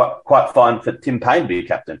think it'd be quite fine for Tim Paine to be a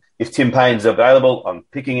captain. If Tim Paine's available, I'm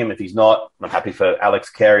picking him. If he's not, I'm happy for Alex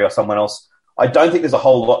Carey or someone else. I don't think there's a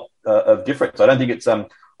whole lot of difference. I don't think it's.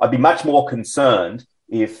 I'd be much more concerned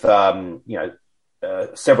if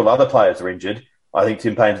several other players are injured. I think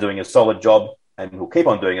Tim Paine's doing a solid job and will keep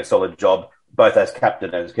on doing a solid job, both as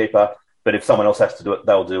captain and as keeper. But if someone else has to do it,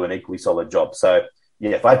 they'll do an equally solid job. So,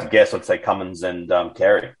 yeah, if I had to guess, I'd say Cummins and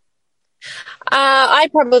Carey.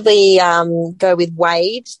 I'd probably go with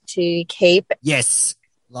Wade to keep. Yes,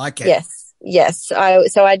 like it. Yes.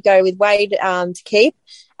 So I'd go with Wade to keep.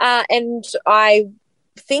 And I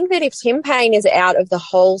think that if Tim Paine is out of the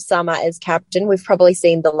whole summer as captain, we've probably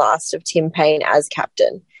seen the last of Tim Paine as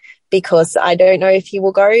captain, because I don't know if he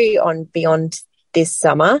will go on beyond this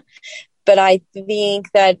summer. But I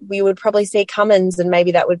think that we would probably see Cummins, and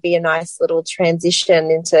maybe that would be a nice little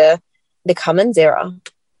transition into the Cummins era.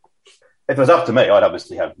 If it was up to me, I'd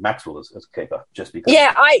obviously have Maxwell as keeper, just because.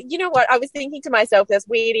 Yeah, you know what? I was thinking to myself, that's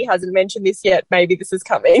weird he hasn't mentioned this yet. Maybe this is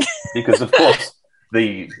coming. Because, of course,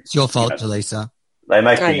 it's your fault, Jaleesa. They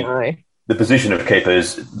make the position of keeper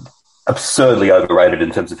is absurdly overrated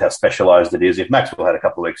in terms of how specialised it is. If Maxwell had a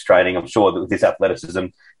couple of weeks training, I'm sure that with his athleticism,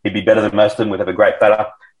 he'd be better than most of them, would have a great batter.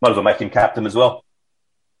 Might as well make him captain as well.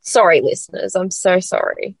 Sorry, listeners. I'm so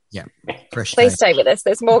sorry. Yeah. Please stay with us.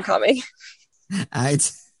 There's more coming. I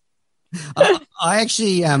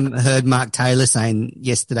actually heard Mark Taylor saying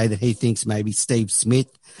yesterday that he thinks maybe Steve Smith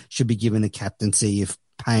should be given the captaincy if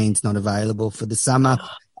Paine's not available for the summer.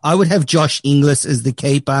 I would have Josh Inglis as the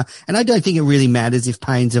keeper, and I don't think it really matters if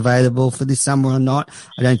Paine's available for this summer or not.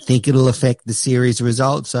 I don't think it'll affect the series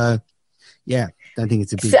result. So, yeah, don't think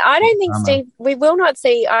it's a big. So I don't think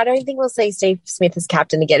I don't think we'll see Steve Smith as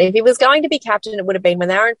captain again. If he was going to be captain, it would have been when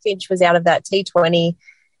Aaron Finch was out of that T20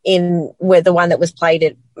 with the one that was played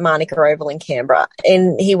at Manuka Oval in Canberra,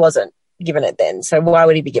 and he wasn't given it then. So why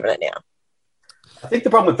would he be given it now? I think the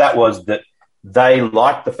problem with that was that they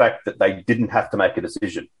liked the fact that they didn't have to make a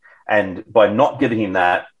decision. And by not giving him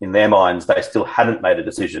that, in their minds, they still hadn't made a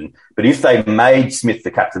decision. But if they made Smith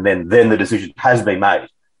the captain, then the decision has been made.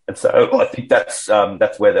 And so I think that's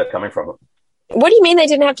where they're coming from. What do you mean they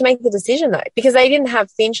didn't have to make the decision, though? Because they didn't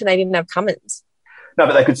have Finch and they didn't have Cummins. No,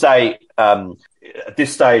 but they could say, at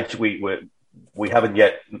this stage, we haven't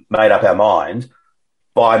yet made up our mind.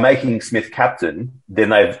 By making Smith captain, then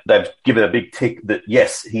they've given a big tick that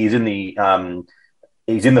yes, he's in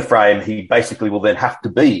the frame. He basically will then have to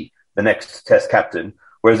be the next Test captain.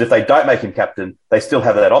 Whereas if they don't make him captain, they still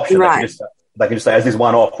have that option. Right. they can just say, as this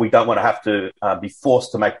one-off, we don't want to have to be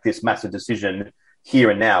forced to make this massive decision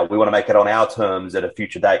here and now. We want to make it on our terms at a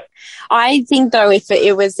future date. I think, though, if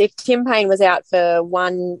Tim Paine was out for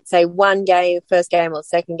one game, first game or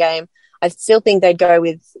second game, I still think they'd go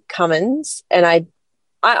with Cummins. And I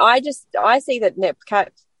see that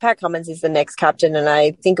Pat Cummins is the next captain, and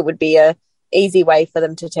I think it would be a easy way for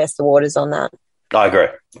them to test the waters on that. I agree.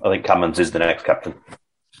 I think Cummins is the next captain.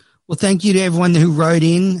 Well, thank you to everyone who wrote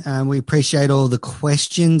in. We appreciate all the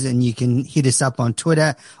questions, and you can hit us up on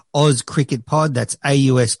Twitter, Oz Cricket Pod. That's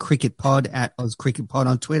AUS Cricket Pod at Oz Cricket Pod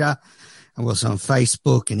on Twitter. And we're also on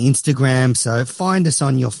Facebook and Instagram. So find us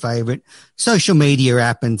on your favorite social media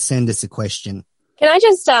app and send us a question. Can I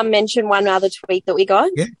just mention one other tweet that we got?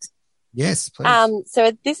 Yes, please.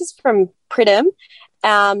 So this is from Pritam,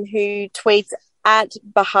 who tweets at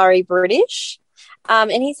Bahari British.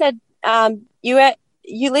 And he said,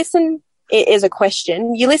 you listen, is a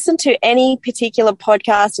question. You listen to any particular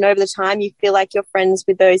podcast and over the time you feel like you're friends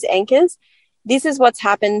with those anchors. This is what's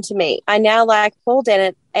happened to me. I now like Paul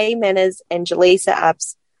Dennett, A. Menners and Jaleesa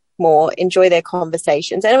Apps more, enjoy their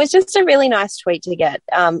conversations. And it was just a really nice tweet to get.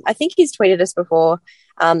 I think he's tweeted us before.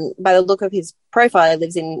 By the look of his profile, he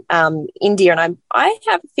lives in India. And I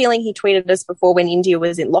have a feeling he tweeted us before when India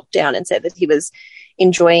was in lockdown and said that he was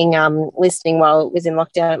enjoying listening while it was in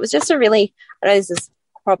lockdown. It was just I know this is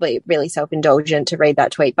probably really self-indulgent to read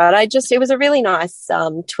that tweet, but it was a really nice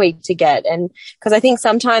tweet to get. And because I think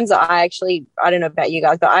sometimes I don't know about you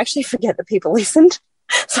guys, but I actually forget that people listened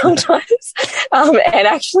sometimes and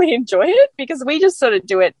actually enjoy it, because we just sort of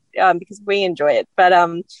do it because we enjoy it. But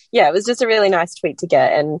it was just a really nice tweet to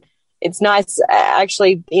get. And it's nice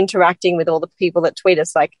actually interacting with all the people that tweet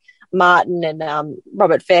us, like Martin and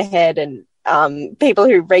Robert Fairhead and people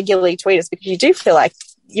who regularly tweet us, because you do feel like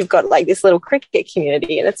you've got like this little cricket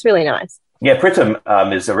community, and it's really nice. Yeah,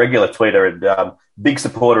 Pritam is a regular tweeter and big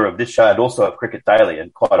supporter of this show and also of Cricket Daily.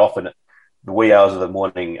 And quite often at the wee hours of the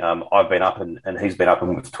morning, I've been up and he's been up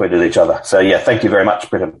and we've tweeted each other. So, yeah, thank you very much,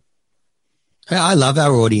 Pritam. I love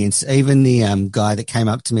our audience. Even the guy that came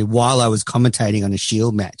up to me while I was commentating on a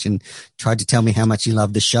Shield match and tried to tell me how much he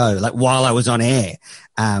loved the show, like while I was on air.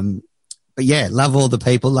 But yeah, love all the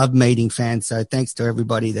people, love meeting fans. So thanks to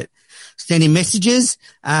everybody that sent in messages.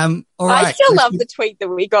 All right. I still love the tweet that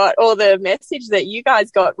we got, or the message that you guys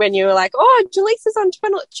got when you were like, oh, Jaleesa's on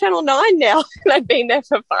Channel 9 now. And I'd been there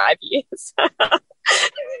for 5 years.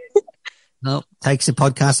 Well, takes a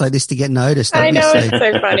podcast like this to get noticed. I know, it's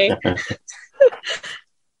so funny.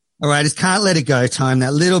 All right, it's can't let it go time.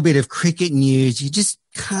 That little bit of cricket news, you just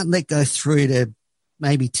can't let go through to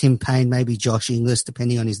maybe Tim Paine, maybe Josh Inglis,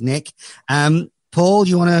 depending on his neck. Paul, do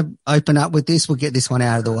you want to open up with this? We'll get this one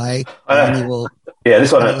out of the way.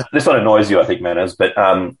 This one annoys you, I think, Manners. But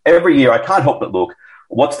every year I can't help but look,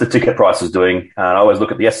 what's the ticket prices doing? And I always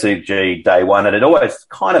look at the SCG day one, and it always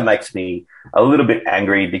kind of makes me a little bit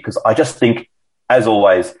angry, because I just think, as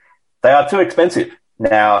always, they are too expensive.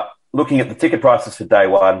 Now, looking at the ticket prices for day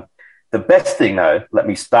one, the best thing, though, let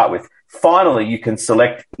me start with, finally you can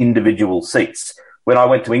select individual seats. When I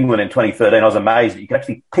went to England in 2013, I was amazed that you could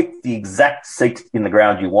actually pick the exact seat in the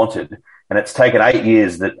ground you wanted. And it's taken 8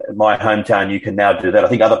 years that in my hometown you can now do that. I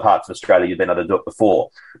think other parts of Australia you've been able to do it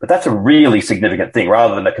before. But that's a really significant thing,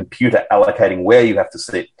 rather than a computer allocating where you have to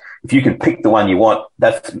sit. If you can pick the one you want,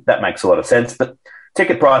 that makes a lot of sense. But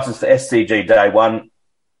ticket prices for SCG Day 1,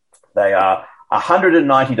 they are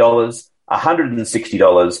 $190,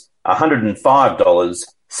 $160, $105,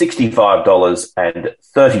 $65 and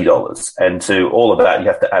 $30. And to all of that, you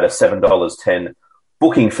have to add a $7.10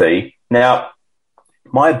 booking fee. Now,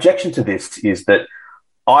 my objection to this is that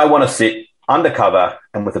I want to sit undercover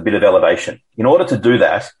and with a bit of elevation. In order to do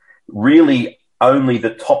that, really only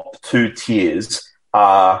the top two tiers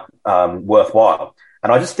are worthwhile.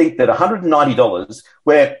 And I just think that $190,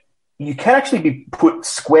 where you can actually be put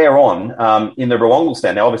square on in the Rawongle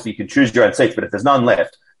stand. Now, obviously, you can choose your own seats, but if there's none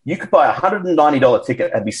left, you could buy a $190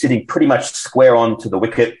 ticket and be sitting pretty much square on to the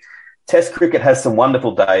wicket. Test cricket has some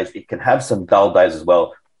wonderful days. It can have some dull days as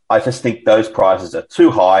well. I just think those prices are too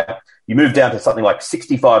high. You move down to something like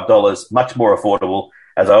 $65, much more affordable.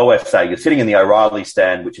 As I always say, you're sitting in the O'Reilly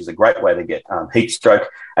stand, which is a great way to get heat stroke.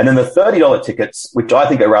 And then the $30 tickets, which I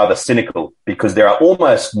think are rather cynical because there are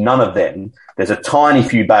almost none of them. There's a tiny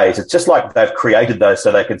few bays. It's just like they've created those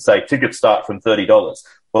so they can say tickets start from $30.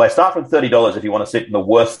 Well, they start from $30 if you want to sit in the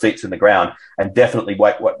worst seats in the ground and definitely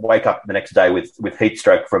wake up the next day with heat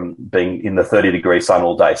stroke from being in the 30-degree sun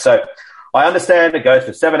all day. So I understand it goes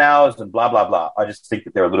for 7 hours and blah, blah, blah. I just think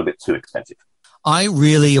that they're a little bit too expensive. I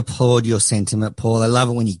really applaud your sentiment, Paul. I love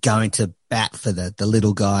it when you go into bat for the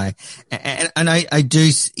little guy. And I do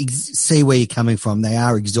see where you're coming from. They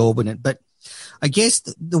are exorbitant, but I guess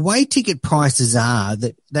the way ticket prices are,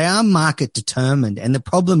 that they are market determined. And the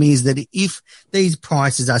problem is that if these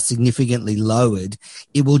prices are significantly lowered,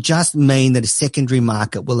 it will just mean that a secondary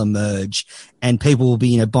market will emerge and people will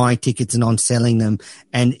be, buying tickets and on selling them,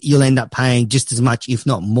 and you'll end up paying just as much, if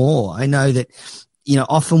not more. I know that,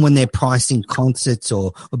 often when they're pricing concerts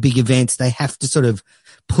or big events, they have to sort of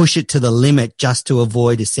push it to the limit just to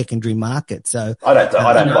avoid a secondary market. So I don't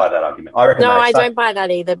buy that argument. I reckon I don't buy that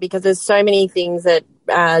either, because there's so many things that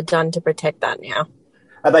are done to protect that now.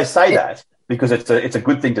 And they say that because it's a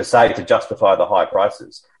good thing to say to justify the high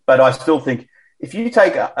prices. But I still think if you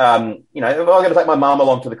take, if I'm going to take my mum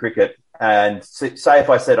along to the cricket, and say if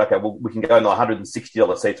I said, okay, well, we can go in the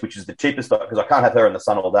 $160 seats, which is the cheapest because I can't have her in the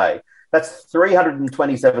sun all day. That's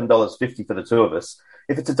 $327.50 for the two of us.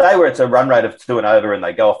 If it's a day where it's a run rate of 2 and over and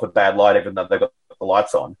they go off a bad light, even though they've got the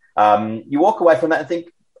lights on, you walk away from that and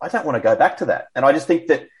think, I don't want to go back to that. And I just think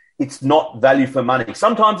that it's not value for money.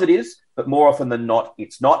 Sometimes it is, but more often than not,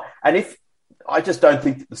 it's not. And I just don't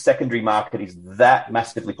think that the secondary market is that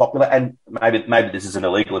massively popular. And maybe this is an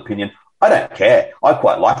illegal opinion. I don't care. I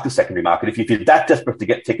quite like the secondary market. If you're that desperate to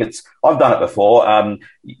get tickets, I've done it before. I'll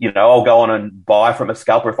go on and buy from a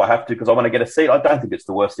scalper if I have to because I want to get a seat. I don't think it's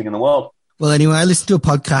the worst thing in the world. Well, anyway, I listened to a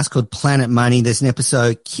podcast called Planet Money. There's an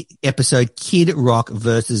episode Kid Rock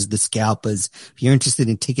versus the Scalpers. If you're interested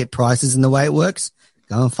in ticket prices and the way it works,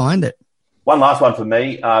 go and find it. One last one for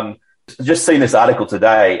me. Just seen this article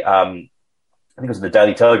today. I think it was in the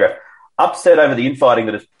Daily Telegraph. Upset over the infighting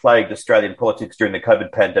that has plagued Australian politics during the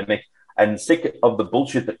COVID pandemic and sick of the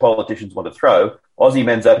bullshit that politicians want to throw, Aussie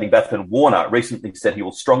men's opening batsman Warner recently said he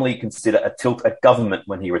will strongly consider a tilt at government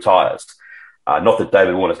when he retires. Not that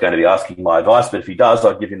David Warner's going to be asking my advice, but if he does,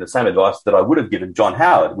 I'd give him the same advice that I would have given John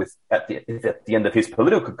Howard. At the end of his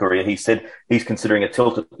political career, he said he's considering a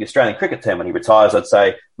tilt at the Australian cricket team when he retires. I'd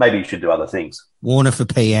say maybe he should do other things. Warner for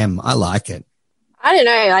PM. I like it. I don't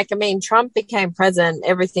know. Trump became president.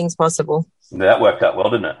 Everything's possible. That worked out well,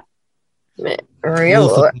 didn't it?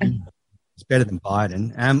 Real. It's better than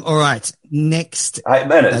Biden. All right. Next. Hey,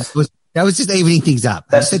 Manners. That was just evening things up.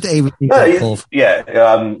 That's to even things up, Paul.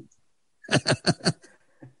 Yeah.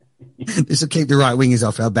 This will keep the right wingers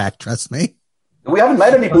off our back, trust me. We haven't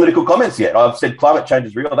made any political comments yet. I've said climate change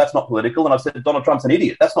is real. That's not political. And I've said Donald Trump's an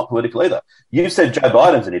idiot. That's not political either. You've said Joe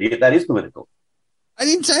Biden's an idiot. That is political. I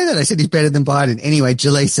didn't say that. I said he's better than Biden. Anyway,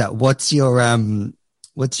 Jaleesa, what's your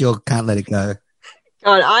can't let it go?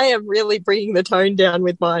 God, I am really bringing the tone down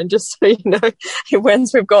with mine, just so you know,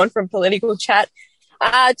 once we've gone from political chat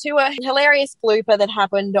to a hilarious blooper that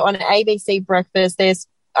happened on ABC Breakfast. There's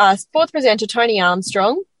sports presenter Tony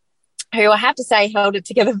Armstrong, who I have to say held it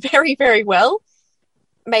together very, very well,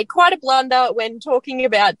 made quite a blunder when talking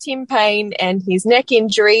about Tim Paine and his neck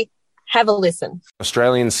injury. Have a listen.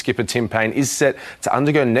 Australian skipper Tim Paine is set to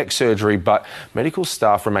undergo neck surgery, but medical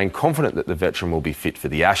staff remain confident that the veteran will be fit for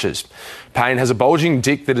the Ashes. Paine has a bulging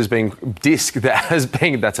disc that has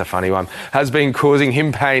been that's a funny one, has been causing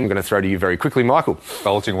him pain. I'm going to throw to you very quickly, Michael.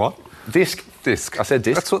 Bulging what? Disc. I said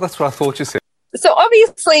disc. That's what I thought you said. So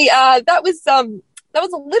obviously that was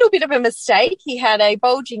a little bit of a mistake. He had a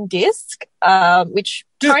bulging disc, which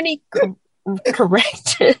Tony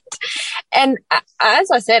corrected. And as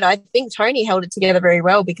I said, I think Tony held it together very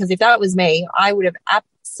well, because if that was me, I would have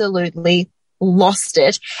absolutely lost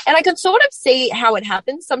it. And I could sort of see how it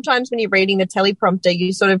happens. Sometimes when you're reading the teleprompter,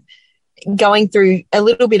 you sort of going through a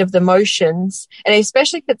little bit of the motions, and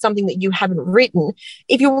especially if it's something that you haven't written.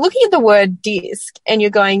 If you're looking at the word disc and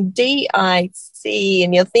you're going D-I-C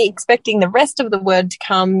and you're expecting the rest of the word to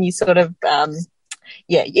come, you sort of, I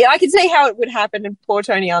can see how it would happen in poor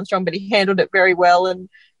Tony Armstrong, but he handled it very well and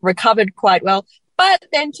recovered quite well. But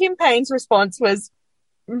then Tim Paine's response was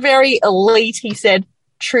very elite. He said,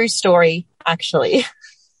 true story, actually.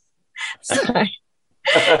 So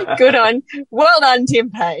well done, Tim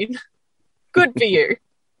Paine. Good for you.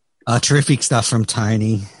 Terrific stuff from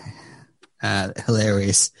Tony.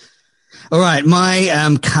 Hilarious. All right,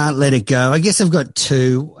 my can't let it go. I guess I've got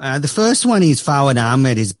two. The first one is Fawad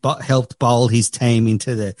Ahmed has helped bowl his team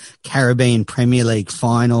into the Caribbean Premier League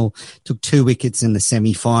final, took 2 wickets in the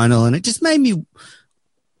semi-final, and it just made me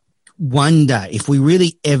wonder if we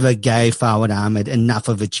really ever gave Fawad Ahmed enough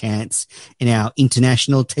of a chance in our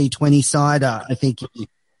international T20 side. I think if you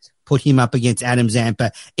put him up against Adam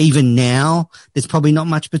Zampa, even now, there's probably not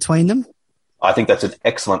much between them. I think that's an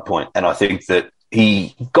excellent point, and I think that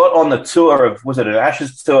he got on the tour of, was it an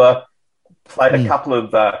Ashes tour, played a couple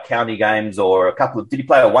of county games or did he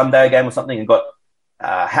play a one-day game or something and got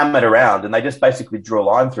hammered around, and they just basically drew a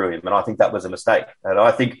line through him. And I think that was a mistake. And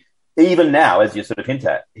I think even now, as you sort of hint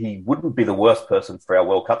at, he wouldn't be the worst person for our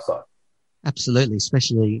World Cup side. Absolutely,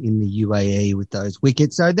 especially in the UAE with those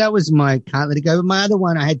wickets. So that was my can't let it go. But my other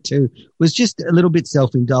one I had was just a little bit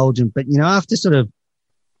self-indulgent. But, after sort of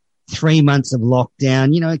 3 months of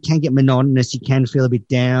lockdown, it can get monotonous. You can feel a bit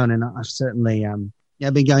down. And I've certainly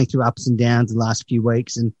I've been going through ups and downs the last few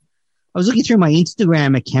weeks. And I was looking through my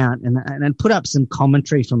Instagram account and I put up some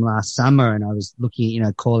commentary from last summer. And I was looking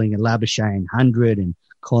at, calling a Labuschagne 100 and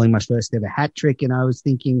calling my first ever hat trick. And I was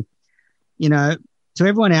thinking, to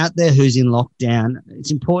everyone out there who's in lockdown,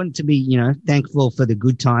 it's important to be, thankful for the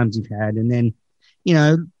good times you've had. And then,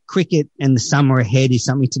 cricket and the summer ahead is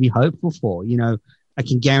something to be hopeful for. I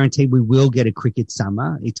can guarantee we will get a cricket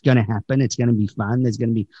summer. It's going to happen. It's going to be fun. There's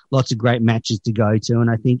going to be lots of great matches to go to. And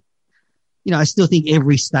I think, I still think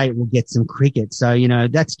every state will get some cricket. So,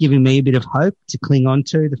 that's giving me a bit of hope to cling on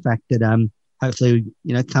to, the fact that hopefully,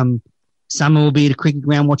 come summer we'll be at a cricket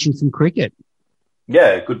ground watching some cricket.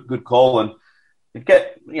 Yeah, good call. And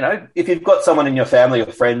if you've got someone in your family or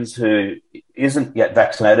friends who isn't yet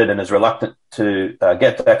vaccinated and is reluctant to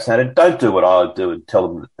get vaccinated, don't do what I would do and tell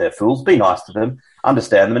them that they're fools. Be nice to them,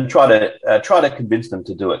 understand them, and try to convince them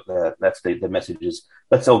to do it. That's the message is,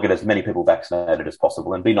 let's all get as many people vaccinated as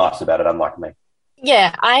possible and be nice about it, unlike me.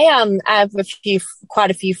 Yeah, I have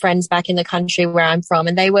quite a few friends back in the country where I'm from,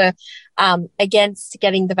 and they were against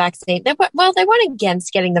getting the vaccine. They weren't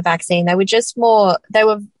against getting the vaccine. They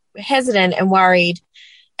were hesitant and worried,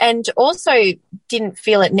 and also didn't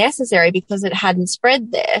feel it necessary because it hadn't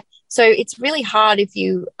spread there. So it's really hard if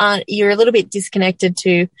you're a little bit disconnected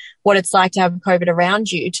to what it's like to have COVID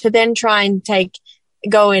around you, to then try and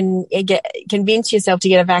go and convince yourself to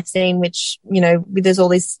get a vaccine, which, there's all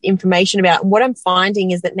this information about. And what I'm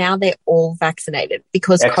finding is that now they're all vaccinated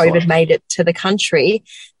because Excellent. COVID made it to the country.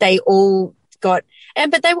 They all got,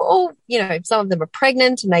 but they were all, some of them were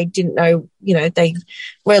pregnant and they didn't know, they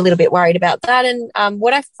were a little bit worried about that. And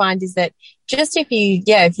what I find is that just if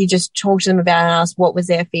you just talk to them about and ask what was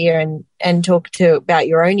their fear and talk about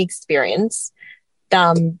your own experience,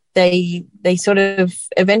 they sort of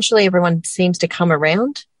eventually everyone seems to come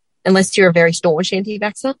around, unless you're a very staunch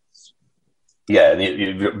anti-vaxxer. Yeah,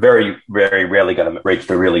 you're very, very rarely going to reach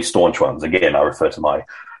the really staunch ones. Again, I refer to my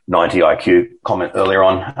 90 IQ comment earlier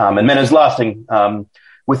on. And then as last thing,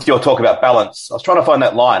 with your talk about balance, I was trying to find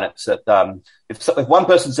that line. It's that if one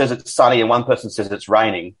person says it's sunny and one person says it's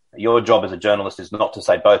raining, your job as a journalist is not to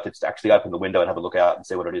say both. It's to actually open the window and have a look out and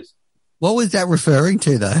see what it is. What was that referring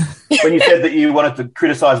to, though? When you said that you wanted to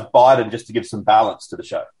criticise Biden just to give some balance to the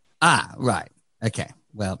show. Ah, right. Okay.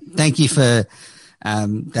 Well, thank you for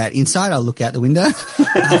that insight. I'll look out the window.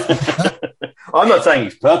 I'm not saying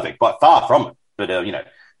he's perfect, but far from it. But,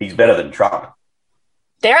 he's better than Trump.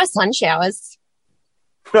 There are sun showers.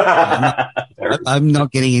 I'm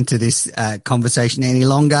not getting into this conversation any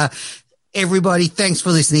longer. Everybody, thanks for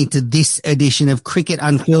listening to this edition of Cricket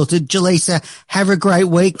Unfiltered. Jaleesa, have a great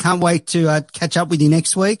week. Can't wait to catch up with you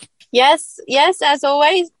next week. Yes, as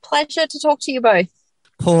always. Pleasure to talk to you both.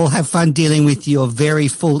 Paul, have fun dealing with your very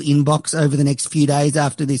full inbox over the next few days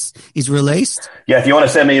after this is released. Yeah, if you want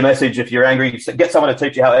to send me a message, if you're angry, get someone to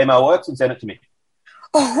teach you how email works and send it to me.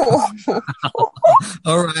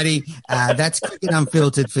 All righty. That's Cricket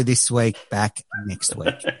Unfiltered for this week. Back next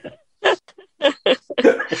week.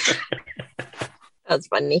 That's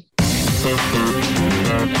funny.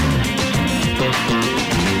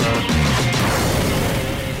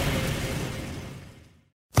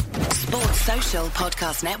 Sports Social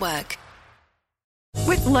Podcast Network.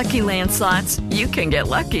 With Lucky Land Slots, you can get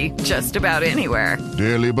lucky just about anywhere.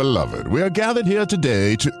 Dearly beloved, we are gathered here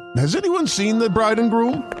today to... Has anyone seen the bride and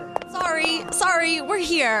groom? Sorry, we're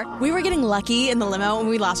here. We were getting lucky in the limo and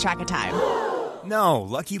we lost track of time. No,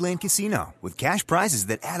 Lucky Land Casino, with cash prizes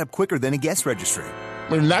that add up quicker than a guest registry.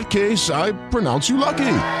 In that case, I pronounce you lucky.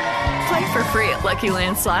 Play for free at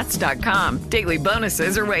LuckyLandSlots.com. Daily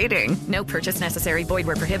bonuses are waiting. No purchase necessary. Void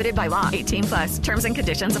where prohibited by law. 18+. Terms and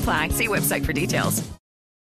conditions apply. See website for details.